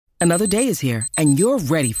Another day is here, and you're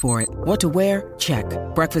ready for it. What to wear? Check.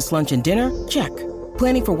 Breakfast, lunch, and dinner? Check.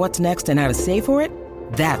 Planning for what's next and how to save for it?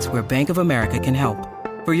 That's where Bank of America can help.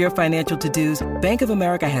 For your financial to-dos, Bank of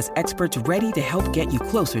America has experts ready to help get you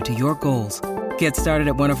closer to your goals. Get started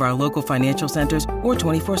at one of our local financial centers or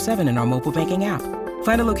 24/7 in our mobile banking app.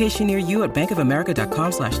 Find a location near you at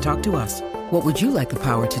bankofamerica.com/talktous. What would you like the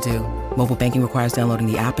power to do? Mobile banking requires downloading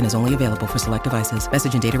the app and is only available for select devices.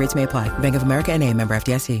 Message and data rates may apply. Bank of America N.A., member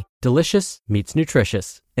FDIC. Delicious meets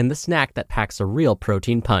nutritious in the snack that packs a real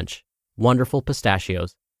protein punch. Wonderful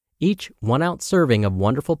Pistachios. Each 1 ounce serving of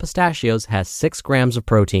Wonderful Pistachios has 6 grams of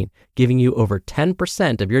protein, giving you over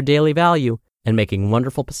 10% of your daily value and making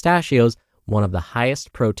Wonderful Pistachios one of the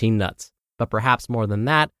highest protein nuts. But perhaps more than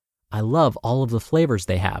that, I love all of the flavors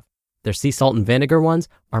they have. Their sea salt and vinegar ones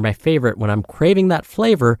are my favorite when I'm craving that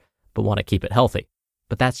flavor but want to keep it healthy.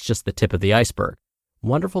 But that's just the tip of the iceberg.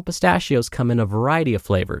 Wonderful Pistachios come in a variety of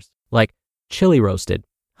flavors, like chili roasted,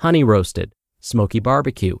 honey roasted, smoky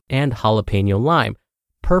barbecue, and jalapeno lime,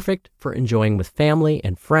 perfect for enjoying with family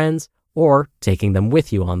and friends or taking them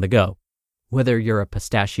with you on the go. Whether you're a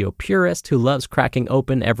pistachio purist who loves cracking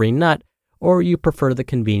open every nut, or you prefer the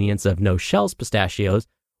convenience of no-shells pistachios,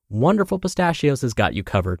 Wonderful Pistachios has got you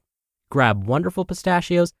covered. Grab Wonderful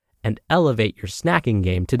Pistachios and elevate your snacking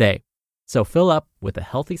game today. So fill up with a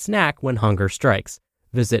healthy snack when hunger strikes.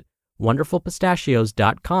 Visit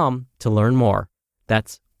wonderfulpistachios.com to learn more.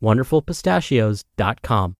 That's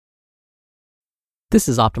wonderfulpistachios.com. This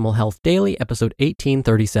is Optimal Health Daily, episode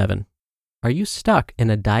 1837. Are you stuck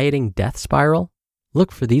in a dieting death spiral?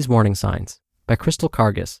 Look for these warning signs by Crystal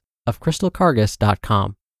Kargas of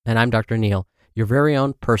crystalkargas.com. And I'm Dr. Neil, your very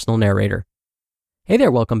own personal narrator. Hey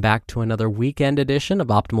there, welcome back to another weekend edition of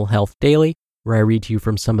Optimal Health Daily, where I read to you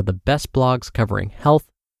from some of the best blogs covering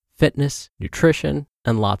health, fitness, nutrition,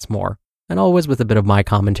 and lots more, and always with a bit of my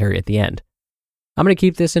commentary at the end. I'm going to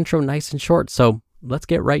keep this intro nice and short, so let's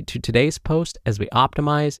get right to today's post as we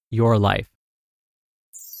optimize your life.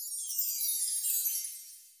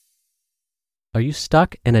 Are you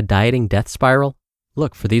stuck in a dieting death spiral?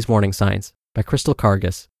 Look for these warning signs by Crystal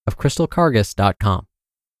Kargas of crystalkargas.com.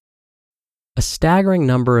 A staggering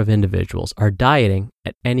number of individuals are dieting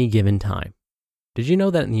at any given time. Did you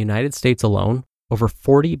know that in the United States alone, over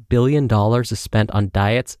 $40 billion is spent on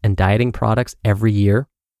diets and dieting products every year?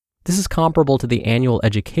 This is comparable to the annual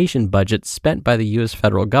education budget spent by the U.S.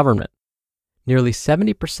 federal government. Nearly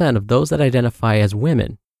 70% of those that identify as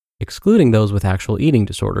women, excluding those with actual eating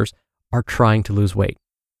disorders, are trying to lose weight.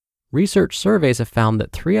 Research surveys have found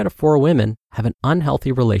that 3 out of 4 women have an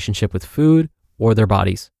unhealthy relationship with food or their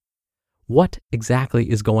bodies. What exactly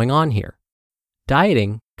is going on here?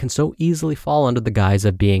 Dieting can so easily fall under the guise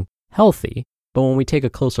of being healthy, but when we take a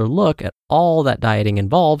closer look at all that dieting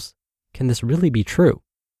involves, can this really be true?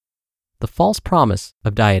 The false promise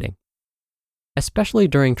of dieting. Especially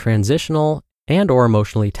during transitional and or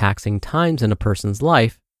emotionally taxing times in a person's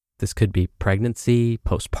life, this could be pregnancy,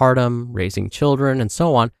 postpartum, raising children, and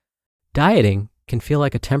so on, dieting can feel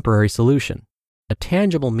like a temporary solution, a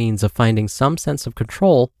tangible means of finding some sense of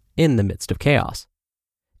control in the midst of chaos.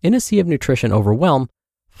 In a sea of nutrition overwhelm,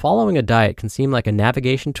 following a diet can seem like a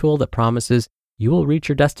navigation tool that promises you will reach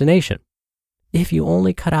your destination. If you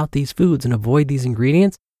only cut out these foods and avoid these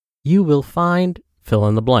ingredients, you will find fill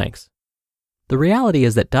in the blanks. The reality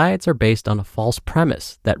is that diets are based on a false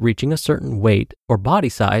premise that reaching a certain weight or body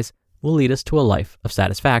size will lead us to a life of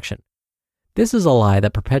satisfaction. This is a lie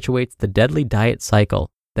that perpetuates the deadly diet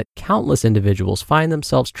cycle that countless individuals find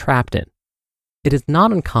themselves trapped in. It is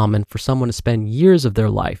not uncommon for someone to spend years of their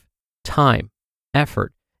life, time,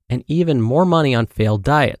 effort, and even more money on failed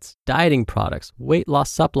diets, dieting products, weight loss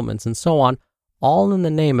supplements, and so on, all in the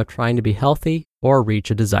name of trying to be healthy or reach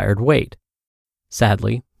a desired weight.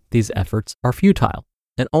 Sadly, these efforts are futile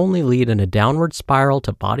and only lead in a downward spiral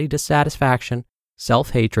to body dissatisfaction,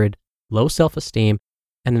 self-hatred, low self-esteem,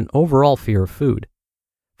 and an overall fear of food.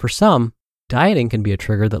 For some, dieting can be a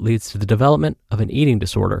trigger that leads to the development of an eating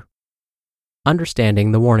disorder.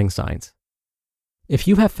 Understanding the warning signs. If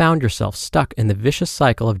you have found yourself stuck in the vicious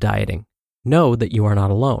cycle of dieting, know that you are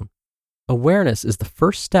not alone. Awareness is the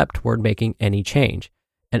first step toward making any change,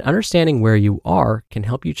 and understanding where you are can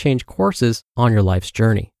help you change courses on your life's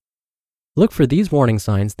journey. Look for these warning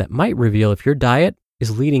signs that might reveal if your diet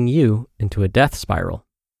is leading you into a death spiral.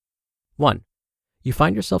 1. You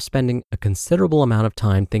find yourself spending a considerable amount of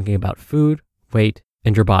time thinking about food, weight,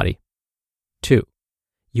 and your body. 2.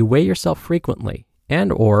 You weigh yourself frequently and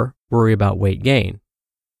or worry about weight gain.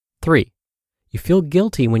 3. You feel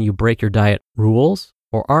guilty when you break your diet rules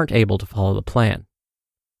or aren't able to follow the plan.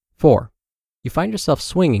 4. You find yourself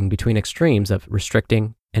swinging between extremes of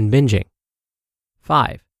restricting and binging.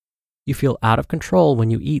 5. You feel out of control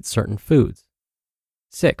when you eat certain foods.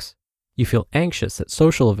 6. You feel anxious at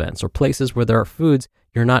social events or places where there are foods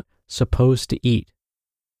you're not supposed to eat.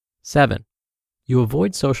 7. You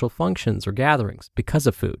avoid social functions or gatherings because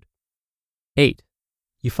of food. 8.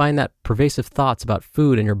 You find that pervasive thoughts about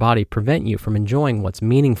food and your body prevent you from enjoying what's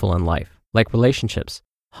meaningful in life, like relationships,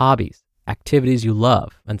 hobbies, activities you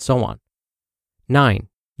love, and so on. 9.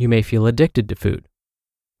 You may feel addicted to food.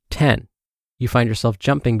 10. You find yourself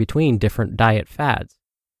jumping between different diet fads.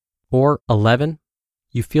 Or 11.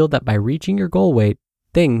 You feel that by reaching your goal weight,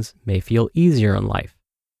 things may feel easier in life.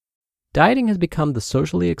 Dieting has become the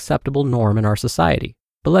socially acceptable norm in our society,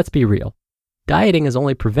 but let's be real. Dieting is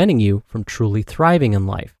only preventing you from truly thriving in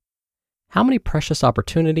life. How many precious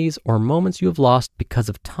opportunities or moments you have lost because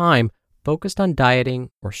of time focused on dieting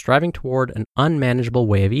or striving toward an unmanageable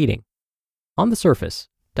way of eating? On the surface,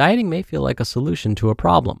 dieting may feel like a solution to a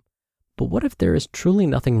problem, but what if there is truly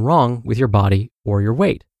nothing wrong with your body or your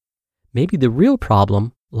weight? Maybe the real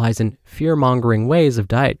problem lies in fear-mongering ways of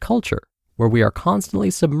diet culture, where we are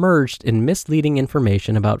constantly submerged in misleading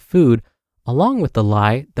information about food, along with the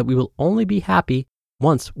lie that we will only be happy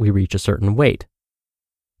once we reach a certain weight.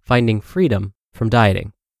 Finding freedom from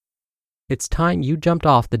dieting. It's time you jumped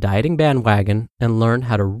off the dieting bandwagon and learned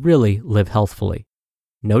how to really live healthfully.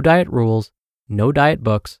 No diet rules, no diet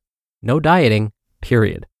books, no dieting,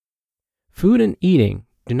 period. Food and eating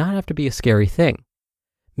do not have to be a scary thing.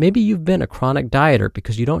 Maybe you've been a chronic dieter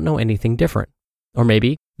because you don't know anything different. Or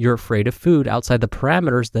maybe you're afraid of food outside the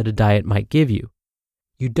parameters that a diet might give you.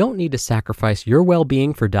 You don't need to sacrifice your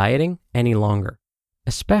well-being for dieting any longer.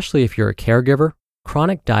 Especially if you're a caregiver,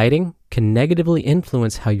 chronic dieting can negatively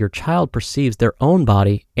influence how your child perceives their own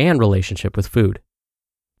body and relationship with food.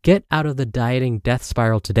 Get out of the dieting death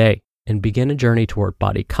spiral today and begin a journey toward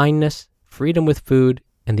body kindness, freedom with food,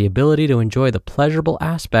 and the ability to enjoy the pleasurable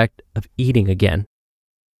aspect of eating again.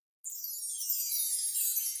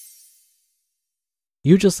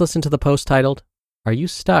 You just listened to the post titled, "Are You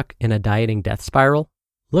Stuck in a Dieting Death Spiral?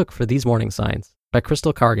 Look for These Warning Signs" by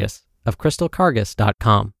Crystal Karges of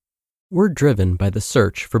crystalkarges.com. We're driven by the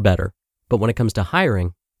search for better, but when it comes to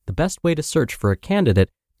hiring, the best way to search for a candidate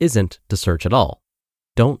isn't to search at all.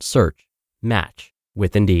 Don't search, match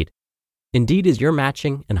with Indeed. Indeed is your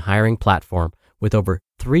matching and hiring platform with over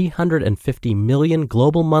 350 million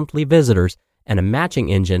global monthly visitors and a matching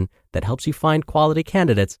engine that helps you find quality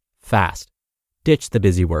candidates fast. Ditch the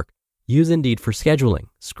busy work. Use Indeed for scheduling,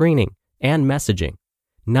 screening, and messaging.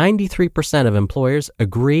 93% of employers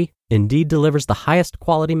agree Indeed delivers the highest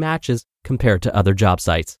quality matches compared to other job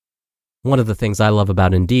sites. One of the things I love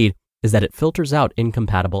about Indeed is that it filters out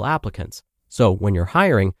incompatible applicants. So when you're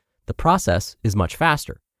hiring, the process is much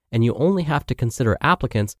faster, and you only have to consider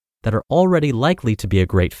applicants that are already likely to be a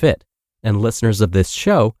great fit. And listeners of this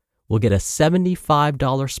show will get a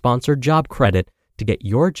 $75 sponsored job credit to get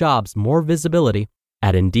your jobs more visibility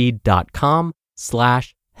at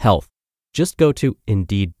Indeed.com/health. Just go to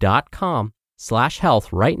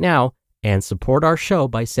Indeed.com/health right now and support our show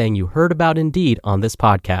by saying you heard about Indeed on this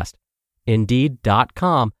podcast.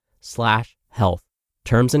 Indeed.com/health.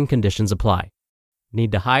 Terms and conditions apply.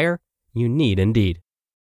 Need to hire? You need Indeed.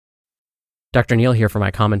 Dr. Neal here for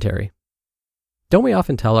my commentary. Don't we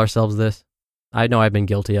often tell ourselves this? I know I've been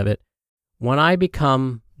guilty of it. When I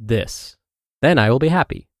become this, then I will be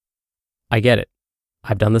happy. I get it.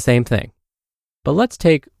 I've done the same thing. But let's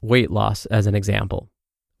take weight loss as an example.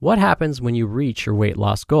 What happens when you reach your weight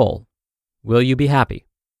loss goal? Will you be happy?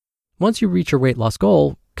 Once you reach your weight loss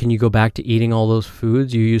goal, can you go back to eating all those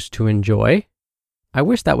foods you used to enjoy? I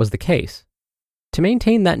wish that was the case. To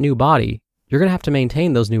maintain that new body, you're going to have to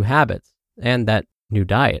maintain those new habits and that new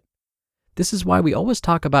diet. This is why we always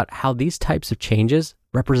talk about how these types of changes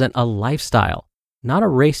represent a lifestyle, not a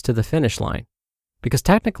race to the finish line. Because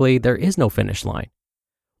technically, there is no finish line.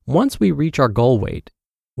 Once we reach our goal weight,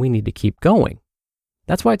 we need to keep going.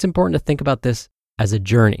 That's why it's important to think about this as a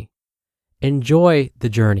journey. Enjoy the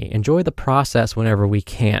journey. Enjoy the process whenever we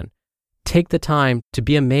can. Take the time to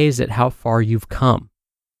be amazed at how far you've come.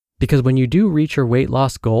 Because when you do reach your weight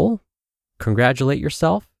loss goal, congratulate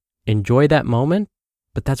yourself, enjoy that moment,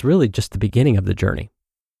 but that's really just the beginning of the journey.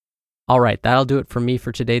 All right, that'll do it for me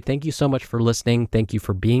for today. Thank you so much for listening. Thank you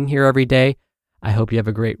for being here every day. I hope you have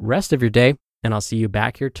a great rest of your day, and I'll see you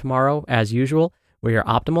back here tomorrow as usual, where your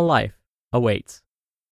optimal life awaits.